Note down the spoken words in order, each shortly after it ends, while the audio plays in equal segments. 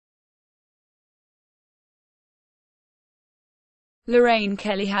LORRAINE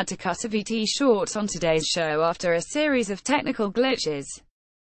Kelly had to cut a VT short on today's show after a series of technical glitches.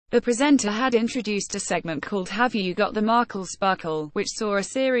 The presenter had introduced a segment called Have You Got the Markle Sparkle, which saw a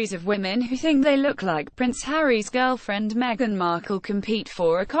series of women who think they look like Prince Harry's girlfriend Meghan Markle compete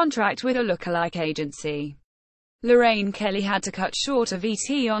for a contract with a lookalike agency. LORRAINE Kelly had to cut short a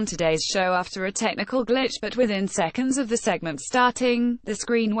VT on today's show after a technical glitch, but within seconds of the segment starting, the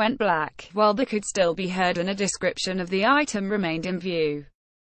screen went black, while they could still be heard and a description of the item remained in view.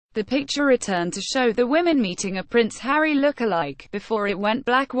 The picture returned to show the women meeting a Prince Harry lookalike, before it went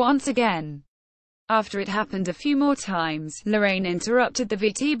black once again. After it happened a few more times, LORRAINE interrupted the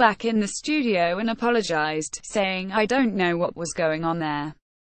VT back in the studio and apologized, saying, "I don't know what was going on there."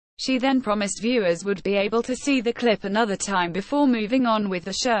 She then promised viewers would be able to see the clip another time before moving on with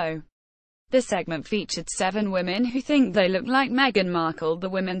the show. The segment featured 7 women who think they look like Meghan Markle. The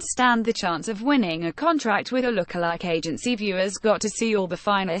women stand the chance of winning a contract with a lookalike agency. Viewers got to see all the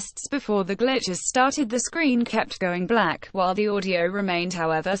finalists before the glitches started. The screen kept going black, while the audio remained.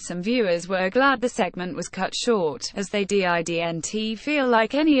 However, some viewers were glad the segment was cut short, as they didn't feel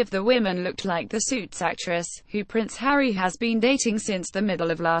like any of the women looked like the Suits actress, who Prince Harry has been dating since the middle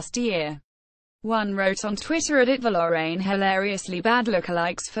of last year. One wrote on Twitter at @LORRAINE, "Hilariously bad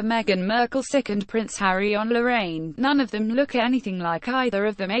lookalikes for Meghan Markle and Prince Harry on LORRAINE. None of them look anything like either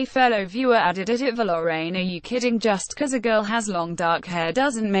of them." A fellow viewer added at @LORRAINE, "Are you kidding? Just cause a girl has long dark hair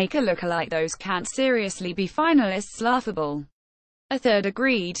doesn't make a lookalike. Those can't seriously be finalists. Laughable." A third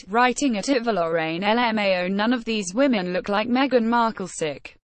agreed, writing at @LORRAINE, "LMAO, none of these women look like Meghan Markle."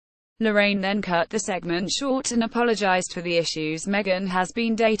 LORRAINE then cut the segment short and apologized for the issues. Meghan has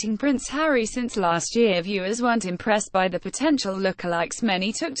been dating Prince Harry since last year. Viewers weren't impressed by the potential lookalikes.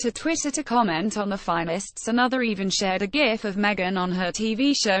 Many took to Twitter to comment on the finalists. Another even shared a gif of Meghan on her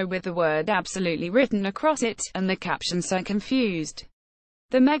TV show with the word "absolutely" written across it, and the caption "So confused."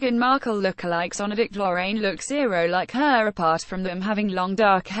 The Meghan Markle lookalikes on @LORRAINE look zero like her, apart from them having long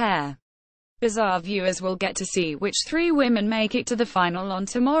dark hair. Bizarre. Viewers will get to see which 3 women make it to the final on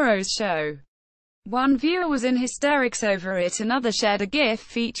tomorrow's show. One viewer was in hysterics over it. Another shared a gif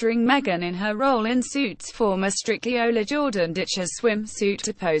featuring Meghan in her role in Suits. Former Strictly Ola Jordan ditches swimsuit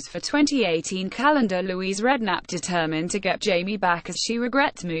to pose for 2018 calendar. Louise Redknapp determined to get Jamie back as she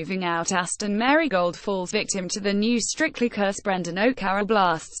regrets moving out. Aston Marigold falls victim to the new Strictly curse. Brendan O'Carroll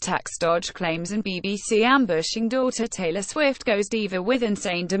blasts tax dodge claims, and BBC ambushing daughter. Taylor Swift goes diva with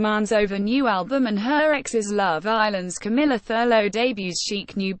insane demands over new album and her ex's Love Island's Camilla Thurlow debuts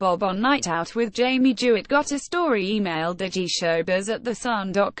chic new bob on Night Out with Jamie Jewett. Got a story emailed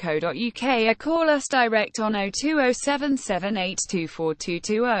digishowbiz@thesun.co.uk, or call us direct on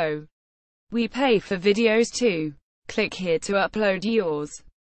 02077824220. We pay for videos too. Click here to upload yours.